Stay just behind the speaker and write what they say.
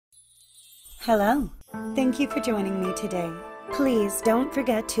Hello. Thank you for joining me today. Please don't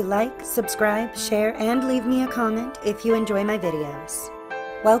forget to like, subscribe, share, and leave me a comment if you enjoy my videos.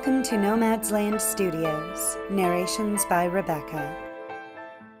 Welcome to Nomad's Land Studios. Narrations by Rebecca.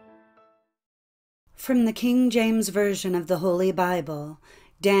 From the King James Version of the Holy Bible,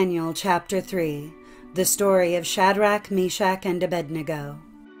 Daniel chapter 3, the story of Shadrach, Meshach, and Abednego.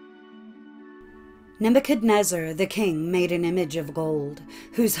 Nebuchadnezzar the king made an image of gold,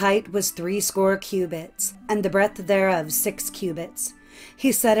 whose height was 60 cubits, and the breadth thereof 6 cubits.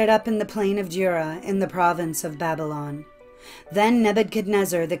 He set it up in the plain of Dura, in the province of Babylon. Then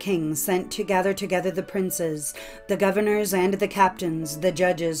Nebuchadnezzar the king sent to gather together the princes, the governors and the captains, the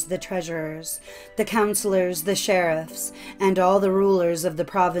judges, the treasurers, the counselors, the sheriffs, and all the rulers of the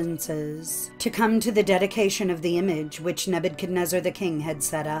provinces, to come to the dedication of the image which Nebuchadnezzar the king had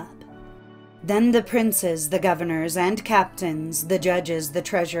set up. Then the princes, the governors, and captains, the judges, the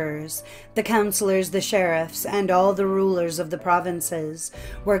treasurers, the counselors, the sheriffs, and all the rulers of the provinces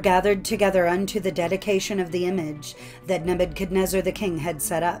were gathered together unto the dedication of the image that Nebuchadnezzar the king had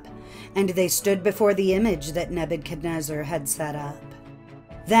set up, and they stood before the image that Nebuchadnezzar had set up.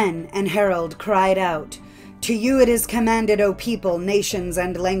 Then an herald cried out, "To you it is commanded, O people, nations,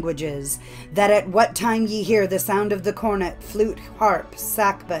 and languages, that at what time ye hear the sound of the cornet, flute, harp,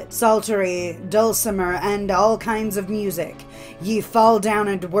 sackbut, psaltery, dulcimer, and all kinds of music, ye fall down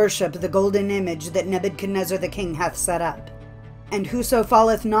and worship the golden image that Nebuchadnezzar the king hath set up. And whoso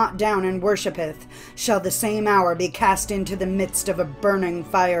falleth not down and worshippeth shall the same hour be cast into the midst of a burning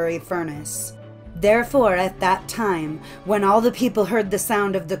fiery furnace." Therefore at that time, when all the people heard the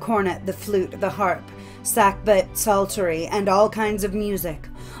sound of the cornet, the flute, the harp, sackbut, psaltery, and all kinds of music,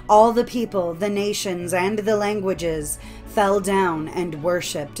 all the people, the nations, and the languages fell down and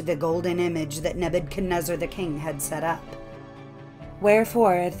worshipped the golden image that Nebuchadnezzar the king had set up.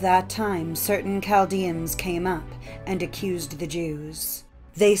 Wherefore at that time certain Chaldeans came up and accused the Jews.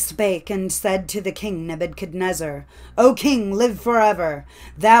 They spake and said to the king Nebuchadnezzar, "O king, live forever.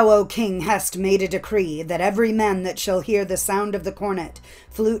 Thou, O king, hast made a decree that every man that shall hear the sound of the cornet,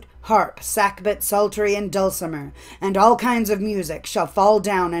 flute, harp, sackbut, psaltery, and dulcimer, and all kinds of music, shall fall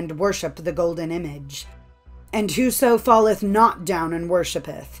down and worship the golden image. And whoso falleth not down and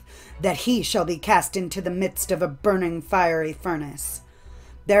worshippeth, that he shall be cast into the midst of a burning fiery furnace.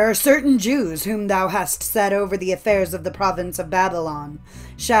 There are certain Jews whom thou hast set over the affairs of the province of Babylon,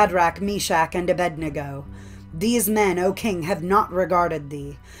 Shadrach, Meshach, and Abednego. These men, O king, have not regarded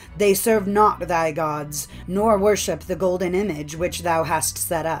thee. They serve not thy gods, nor worship the golden image which thou hast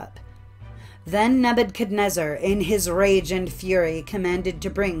set up." Then Nebuchadnezzar, in his rage and fury, commanded to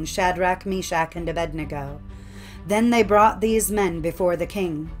bring Shadrach, Meshach, and Abednego. Then they brought these men before the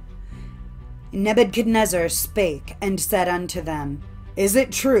king. Nebuchadnezzar spake and said unto them, "Is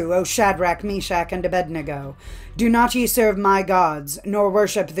it true, O Shadrach, Meshach, and Abednego? Do not ye serve my gods, nor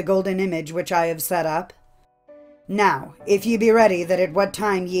worship the golden image which I have set up? Now, if ye be ready that at what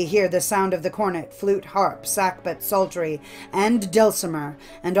time ye hear the sound of the cornet, flute, harp, sackbut, psaltery, and dulcimer,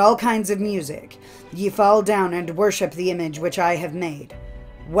 and all kinds of music, ye fall down and worship the image which I have made.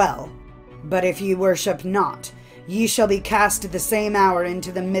 Well, but if ye worship not, ye shall be cast the same hour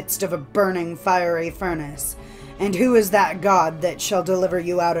into the midst of a burning fiery furnace. And who is that God that shall deliver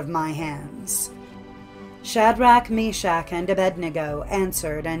you out of my hands?" Shadrach, Meshach, and Abednego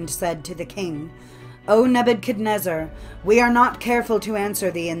answered and said to the king, "O Nebuchadnezzar, we are not careful to answer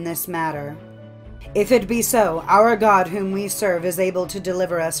thee in this matter. If it be so, our God whom we serve is able to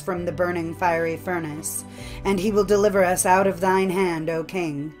deliver us from the burning fiery furnace, and he will deliver us out of thine hand, O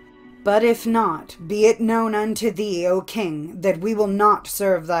king. But if not, be it known unto thee, O king, that we will not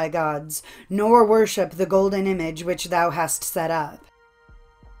serve thy gods, nor worship the golden image which thou hast set up."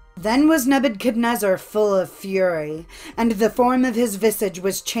 Then was Nebuchadnezzar full of fury, and the form of his visage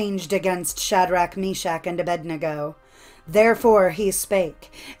was changed against Shadrach, Meshach, and Abednego. Therefore he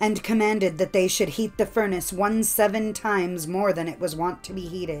spake, and commanded that they should heat the furnace 17 times more than it was wont to be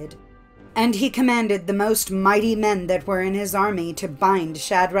heated. And he commanded the most mighty men that were in his army to bind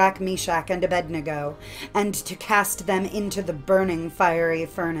Shadrach, Meshach, and Abednego, and to cast them into the burning fiery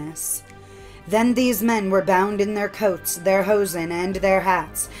furnace. Then these men were bound in their coats, their hosen, and their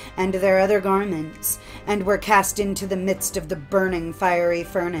hats, and their other garments, and were cast into the midst of the burning fiery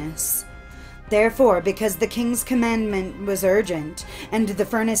furnace. Therefore, because the king's commandment was urgent, and the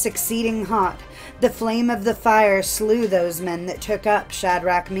furnace exceeding hot, the flame of the fire slew those men that took up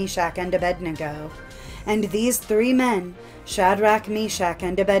Shadrach, Meshach, and Abednego. And these 3 men, Shadrach, Meshach,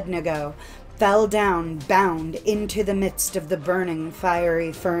 and Abednego, fell down bound into the midst of the burning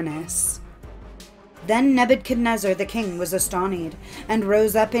fiery furnace. Then Nebuchadnezzar the king was astonished, and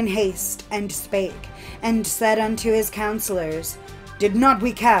rose up in haste, and spake, and said unto his counselors, Did not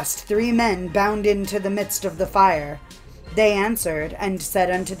we cast 3 men bound into the midst of the fire? They answered and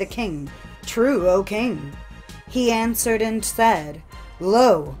said unto the king, True, O king. He answered and said,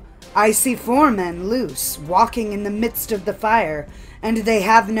 Lo, I see 4 men loose, walking in the midst of the fire, and they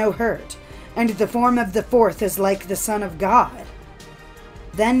have no hurt, and the form of the 4th is like the Son of God.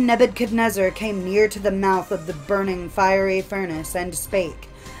 Then Nebuchadnezzar came near to the mouth of the burning fiery furnace, and spake,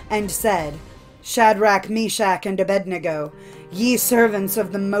 and said, Shadrach, Meshach, and Abednego, ye servants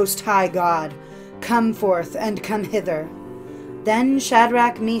of the Most High God, come forth, and come hither. Then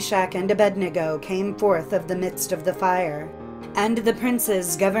Shadrach, Meshach, and Abednego came forth of the midst of the fire. And the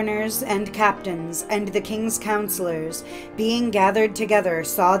princes, governors, and captains, and the king's counselors, being gathered together,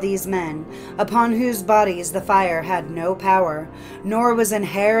 saw these men, upon whose bodies the fire had no power, nor was an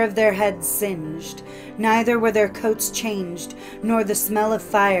hair of their heads singed, neither were their coats changed, nor the smell of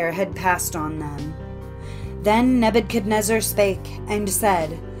fire had passed on them. Then Nebuchadnezzar spake, and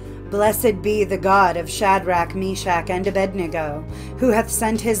said, Blessed be the God of Shadrach, Meshach, and Abednego, who hath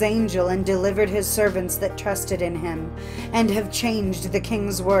sent his angel and delivered his servants that trusted in him, and have changed the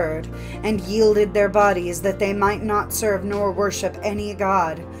king's word, and yielded their bodies that they might not serve nor worship any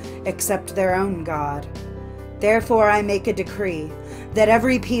god, except their own God. Therefore I make a decree, that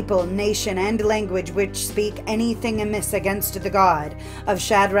every people, nation, and language which speak anything amiss against the God of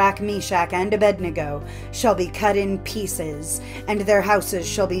Shadrach, Meshach, and Abednego shall be cut in pieces, and their houses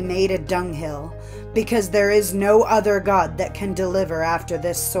shall be made a dunghill, because there is no other God that can deliver after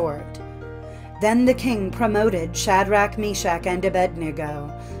this sort. Then the king promoted Shadrach, Meshach, and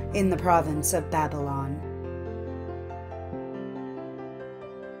Abednego in the province of Babylon.